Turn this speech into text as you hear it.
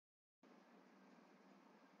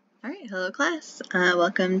Alright, hello class.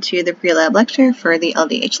 Welcome to the pre-lab lecture for the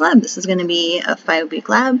LDH lab. This is going to be a 5-week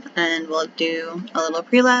lab, and we'll do a little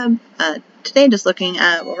pre-lab today, just looking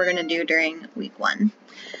at what we're going to do during week 1.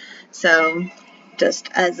 So just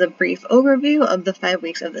as a brief overview of the 5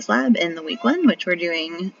 weeks of this lab in the week 1, which we're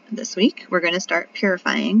doing this week, we're going to start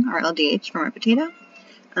purifying our LDH from our potato.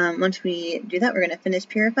 Once we do that, we're going to finish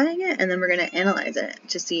purifying it, and then we're going to analyze it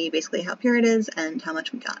to see basically how pure it is and how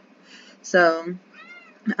much we got. So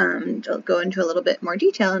to go into a little bit more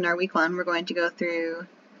detail in our week 1, we're going to go through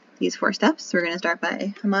these 4 steps. We're going to start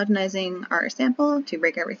by homogenizing our sample to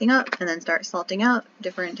break everything up, and then start salting out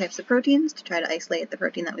different types of proteins to try to isolate the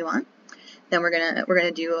protein that we want. Then we're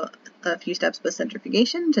gonna do a few steps with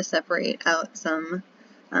centrifugation to separate out some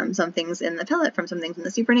things in the pellet from some things in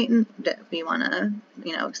the supernatant that we want to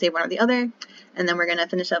save one or the other. And then we're going to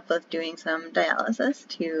finish up with doing some dialysis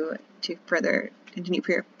to further continue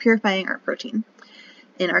purifying our protein.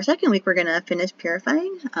 In our second week, we're going to finish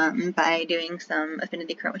purifying by doing some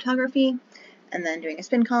affinity chromatography and then doing a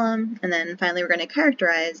spin column. And then finally, we're going to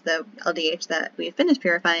characterize the LDH that we finished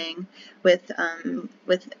purifying with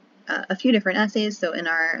a few different assays. So in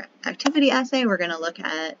our activity assay, we're going to look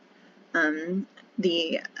at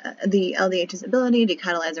the LDH's ability to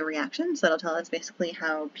catalyze a reaction. So that'll tell us basically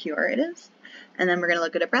how pure it is. And then we're going to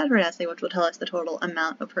look at a Bradford assay, which will tell us the total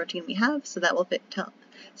amount of protein we have. So that will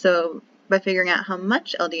So by figuring out how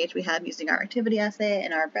much LDH we have using our activity assay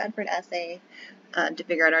and our Bradford assay to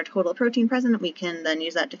figure out our total protein present, we can then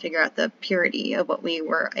use that to figure out the purity of what we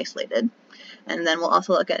were isolated. And then we'll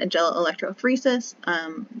also look at a gel electrophoresis,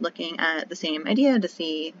 looking at the same idea to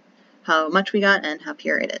see how much we got and how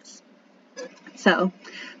pure it is. So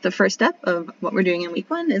the first step of what we're doing in week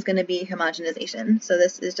 1 is going to be homogenization. So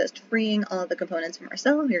this is just freeing all the components from our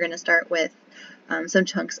cell. You're going to start with some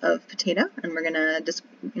chunks of potato, and we're going to just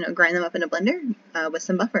grind them up in a blender with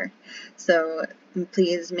some buffer. So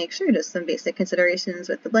please make sure, just some basic considerations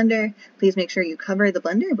with the blender. Please make sure you cover the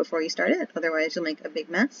blender before you start it, otherwise you'll make a big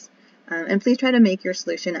mess. And please try to make your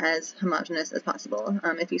solution as homogeneous as possible.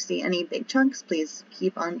 If you see any big chunks, please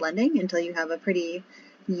keep on blending until you have a pretty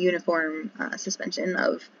uniform suspension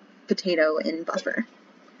of potato in buffer.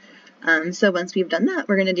 So once we've done that,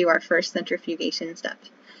 we're going to do our first centrifugation step.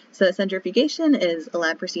 So centrifugation is a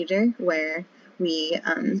lab procedure where we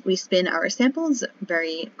spin our samples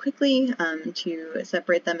very quickly to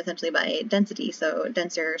separate them essentially by density. So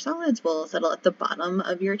denser solids will settle at the bottom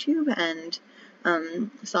of your tube, and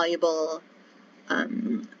soluble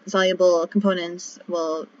components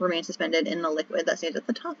will remain suspended in a liquid that stays at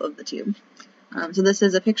the top of the tube. So this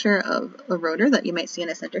is a picture of a rotor that you might see in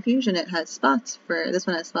a centrifuge, and it has spots this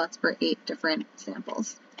one has spots for 8 different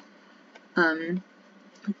samples. And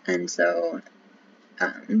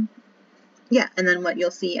then what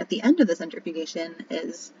you'll see at the end of the centrifugation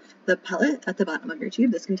is the pellet at the bottom of your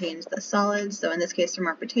tube. This contains the solids. So in this case, from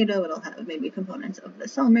our potato, it'll have maybe components of the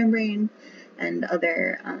cell membrane and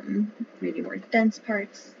other maybe more dense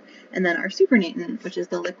parts. And then our supernatant, which is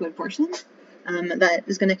the liquid portion, that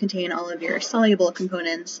is going to contain all of your soluble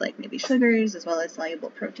components, like maybe sugars, as well as soluble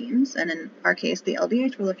proteins. And in our case, the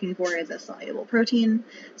LDH we're looking for is a soluble protein,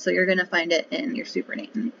 so you're going to find it in your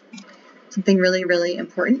supernatant. Something really, really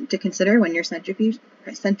important to consider when you're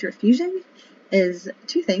centrifuging is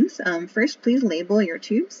 2 things. First, please label your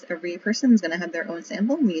tubes. Every person is going to have their own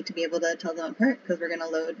sample. We need to be able to tell them apart because we're going to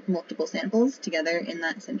load multiple samples together in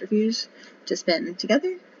that centrifuge to spin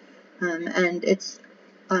together. And it's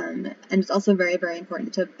also very, very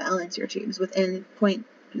important to balance your tubes within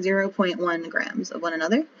 0.1 grams of one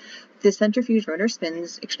another. The centrifuge rotor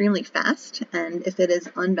spins extremely fast, and if it is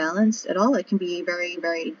unbalanced at all, it can be very,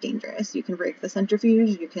 very dangerous. You can break the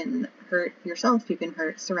centrifuge, you can hurt yourself, you can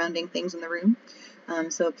hurt surrounding things in the room.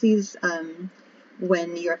 So please,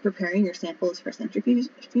 when you are preparing your samples for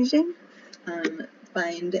centrifuging,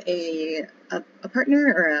 find a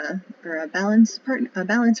partner or a balance friend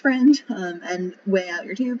and weigh out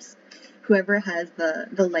your tubes. Whoever has the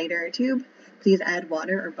lighter tube, please add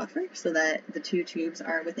water or buffer so that the 2 tubes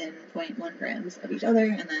are within 0.1 grams of each other,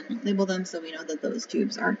 and then label them so we know that those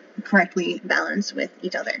tubes are correctly balanced with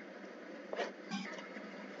each other.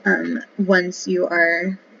 Once you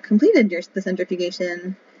are completed the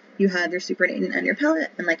centrifugation, you have your supernatant and your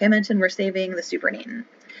pellet, and like I mentioned, we're saving the supernatant.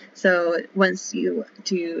 So once to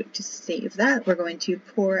save that, we're going to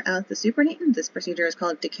pour out the supernatant. This procedure is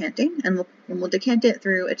called decanting, and we'll decant it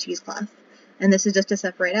through a cheesecloth. And this is just to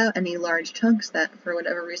separate out any large chunks that, for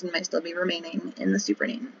whatever reason, might still be remaining in the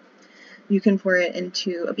supernatant. You can pour it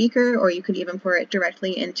into a beaker, or you could even pour it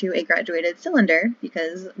directly into a graduated cylinder,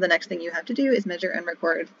 because the next thing you have to do is measure and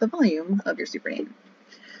record the volume of your supernatant.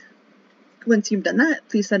 Once you've done that,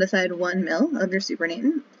 please set aside 1 ml of your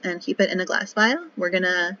supernatant and keep it in a glass vial. We're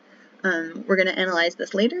gonna analyze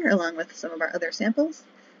this later along with some of our other samples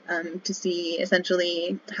to see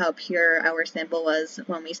essentially how pure our sample was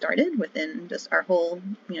when we started within just our whole,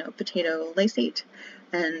 potato lysate,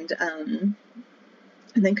 and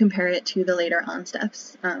then compare it to the later on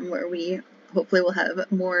steps where we hopefully will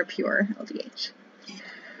have more pure LDH.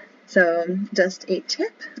 So just a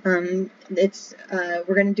tip, we're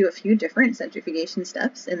going to do a few different centrifugation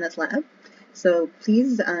steps in this lab. So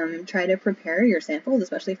please try to prepare your samples,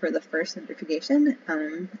 especially for the first centrifugation,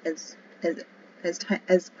 as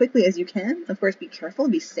quickly as you can. Of course, be careful,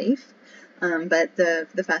 be safe, but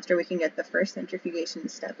the faster we can get the first centrifugation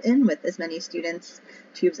step in with as many students'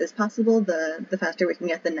 tubes as possible, the faster we can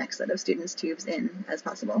get the next set of students' tubes in as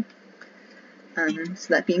possible.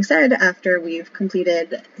 So that being said, after we've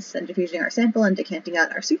completed centrifuging our sample and decanting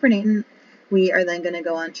out our supernatant, we are then going to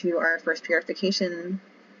go on to our first purification,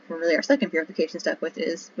 or really our second purification step, which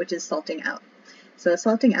is salting out. So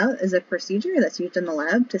salting out is a procedure that's used in the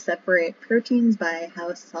lab to separate proteins by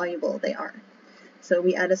how soluble they are. So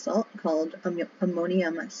we add a salt called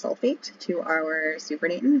ammonium sulfate to our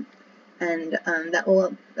supernatant, and that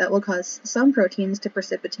will cause some proteins to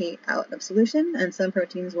precipitate out of solution, and some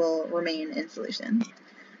proteins will remain in solution.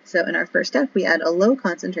 So in our first step, we add a low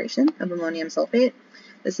concentration of ammonium sulfate.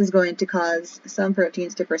 This is going to cause some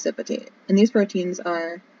proteins to precipitate, and these proteins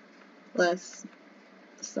are less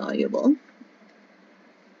soluble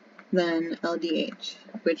than LDH,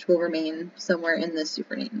 which will remain somewhere in this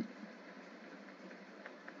supernatant.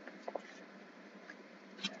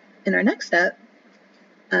 In our next step,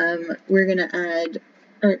 we're going to add,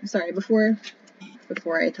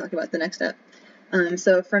 before I talk about the next step,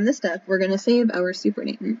 so from this step, we're going to save our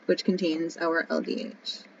supernatant, which contains our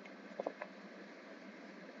LDH.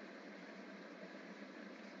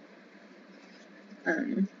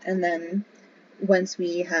 And then once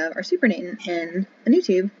we have our supernatant in a new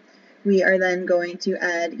tube, we are then going to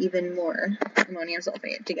add even more ammonium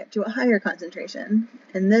sulfate to get to a higher concentration.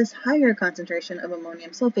 And this higher concentration of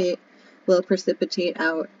ammonium sulfate will precipitate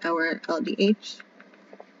out our LDH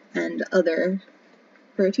and other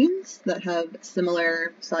proteins that have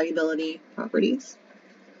similar solubility properties.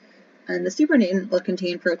 And the supernatant will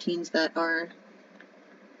contain proteins that are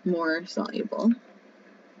more soluble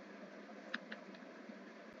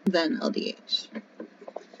than LDH.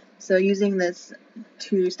 So using this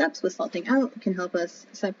 2 steps with salting out can help us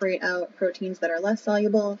separate out proteins that are less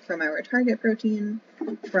soluble from our target protein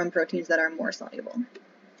from proteins that are more soluble.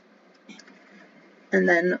 And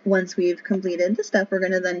then once we've completed the step, we're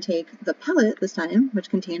going to then take the pellet this time, which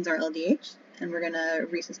contains our LDH, and we're going to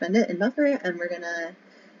resuspend it and buffer it, and we're going to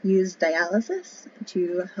use dialysis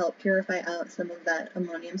to help purify out some of that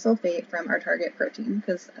ammonium sulfate from our target protein,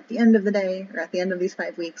 because at the end of the day, or at the end of these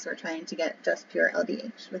 5 weeks, we're trying to get just pure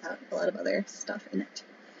LDH without a lot of other stuff in it.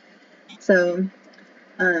 So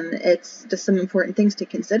it's just some important things to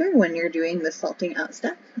consider when you're doing the salting out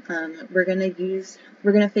step. We're going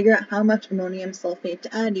to figure out how much ammonium sulfate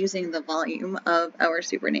to add using the volume of our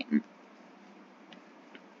supernatant.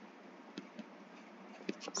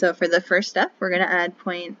 So for the first step, we're going to add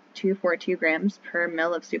 0.242 grams per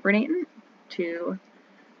mil of supernatant to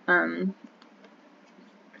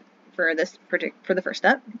for the first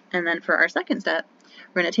step. And then for our second step,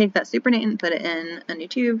 we're going to take that supernatant, put it in a new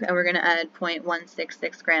tube, and we're going to add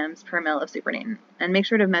 0.166 grams per mil of supernatant. And make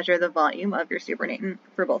sure to measure the volume of your supernatant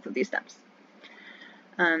for both of these steps.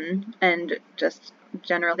 And just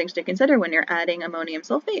general things to consider when you're adding ammonium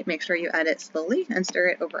sulfate, make sure you add it slowly and stir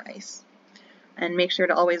it over ice. And make sure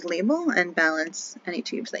to always label and balance any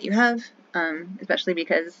tubes that you have, especially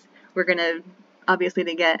because we're going to, obviously,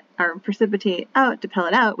 to get our precipitate out, to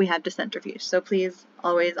pellet out, we have to centrifuge. So please,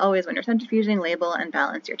 always when you're centrifuging, label and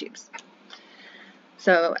balance your tubes.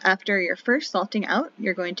 So after your first salting out,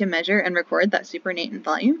 you're going to measure and record that supernatant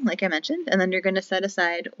volume, like I mentioned, and then you're going to set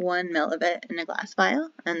aside 1 ml of it in a glass vial.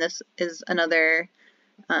 And this is another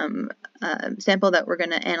sample that we're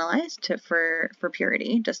going to analyze for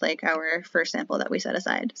purity, just like our first sample that we set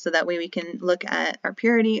aside. So that way we can look at our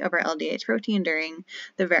purity of our LDH protein during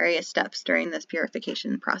the various steps during this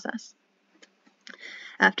purification process.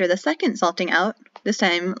 After the second salting out, this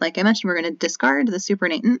time, like I mentioned, we're going to discard the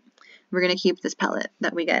supernatant. We're going to keep this pellet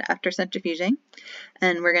that we get after centrifuging.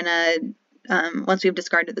 And we're going to, once we've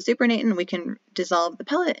discarded the supernatant, we can dissolve the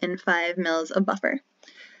pellet in 5 ml of buffer.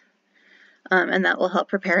 And that will help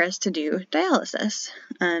prepare us to do dialysis.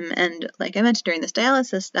 And like I mentioned, during this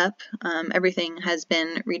dialysis step, everything has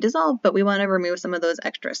been redissolved, but we want to remove some of those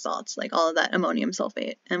extra salts, like all of that ammonium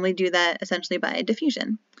sulfate. And we do that essentially by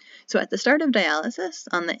diffusion. So at the start of dialysis,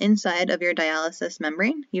 on the inside of your dialysis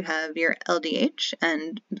membrane, you have your LDH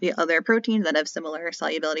and the other proteins that have similar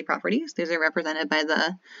solubility properties. These are represented by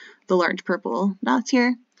the large purple dots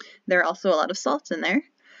here. There are also a lot of salts in there,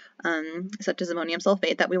 such as ammonium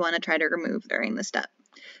sulfate, that we want to try to remove during this step.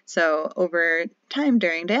 So over time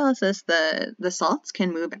during dialysis, the salts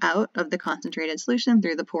can move out of the concentrated solution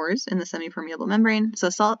through the pores in the semipermeable membrane. So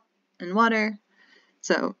salt and water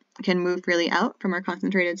can move freely out from our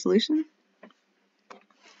concentrated solution.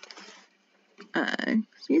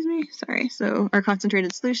 So our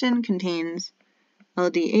concentrated solution contains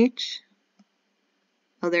LDH,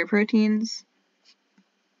 other proteins,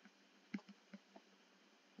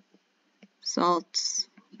 salts,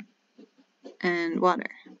 and water.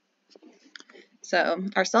 So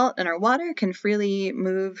our salt and our water can freely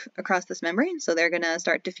move across this membrane, so they're going to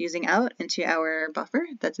start diffusing out into our buffer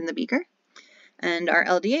that's in the beaker. And our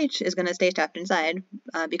LDH is going to stay trapped inside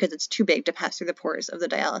because it's too big to pass through the pores of the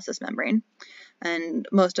dialysis membrane. And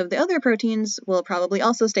most of the other proteins will probably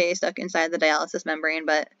also stay stuck inside the dialysis membrane,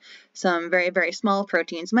 but some very, very small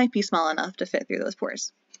proteins might be small enough to fit through those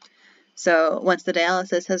pores. So once the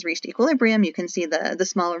dialysis has reached equilibrium, you can see the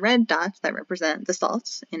small red dots that represent the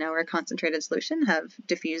salts in our concentrated solution have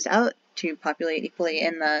diffused out to populate equally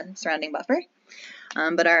in the surrounding buffer.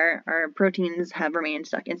 But our proteins have remained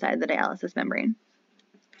stuck inside the dialysis membrane.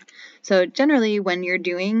 So generally, when you're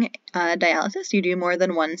doing dialysis, you do more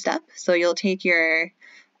than one step. So you'll take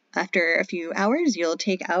after a few hours, you'll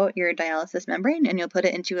take out your dialysis membrane and you'll put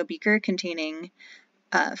it into a beaker containing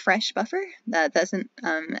fresh buffer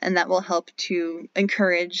and that will help to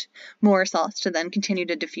encourage more salts to then continue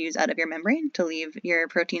to diffuse out of your membrane to leave your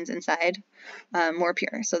proteins inside more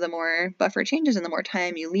pure. So the more buffer changes and the more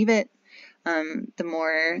time you leave it, the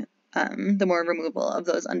more removal of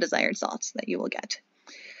those undesired salts that you will get.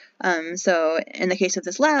 So in the case of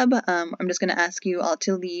this lab, I'm just going to ask you all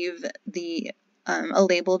to leave a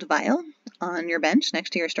labeled vial on your bench next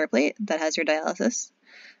to your stir plate that has your dialysis,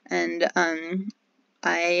 and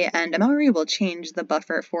I and Amaury will change the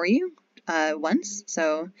buffer for you once.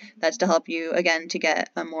 So that's to help you, again, to get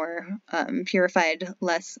a more purified,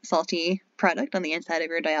 less salty product on the inside of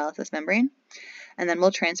your dialysis membrane. And then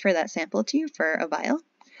we'll transfer that sample to you for a vial.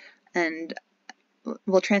 And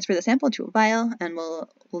we'll transfer the sample to a vial, and we'll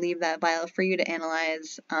leave that vial for you to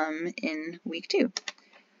analyze in week 2.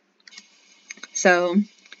 So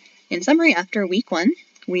in summary, after week 1,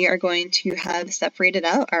 we are going to have separated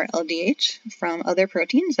out our LDH from other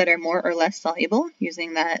proteins that are more or less soluble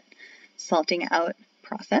using that salting out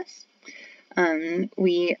process.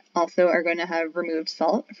 We also are going to have removed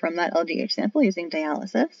salt from that LDH sample using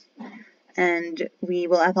dialysis. And we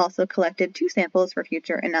will have also collected 2 samples for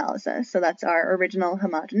future analysis. So that's our original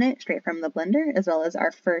homogenate straight from the blender, as well as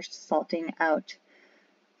our first salting out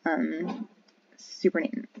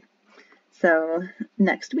supernatant. So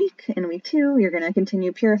next week, in week 2, you're going to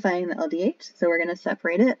continue purifying the LDH. So we're going to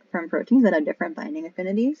separate it from proteins that have different binding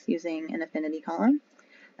affinities using an affinity column.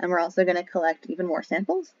 And we're also going to collect even more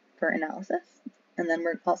samples for analysis. And then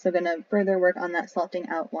we're also going to further work on that salting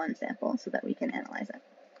out 1 sample so that we can analyze it.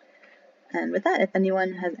 And with that, if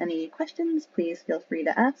anyone has any questions, please feel free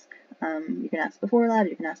to ask. You can ask before lab,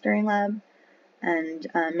 you can ask during lab, and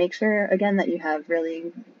make sure, again, that you have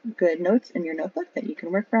really good notes in your notebook that you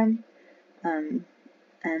can work from. And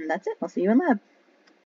that's it. I'll see you in lab.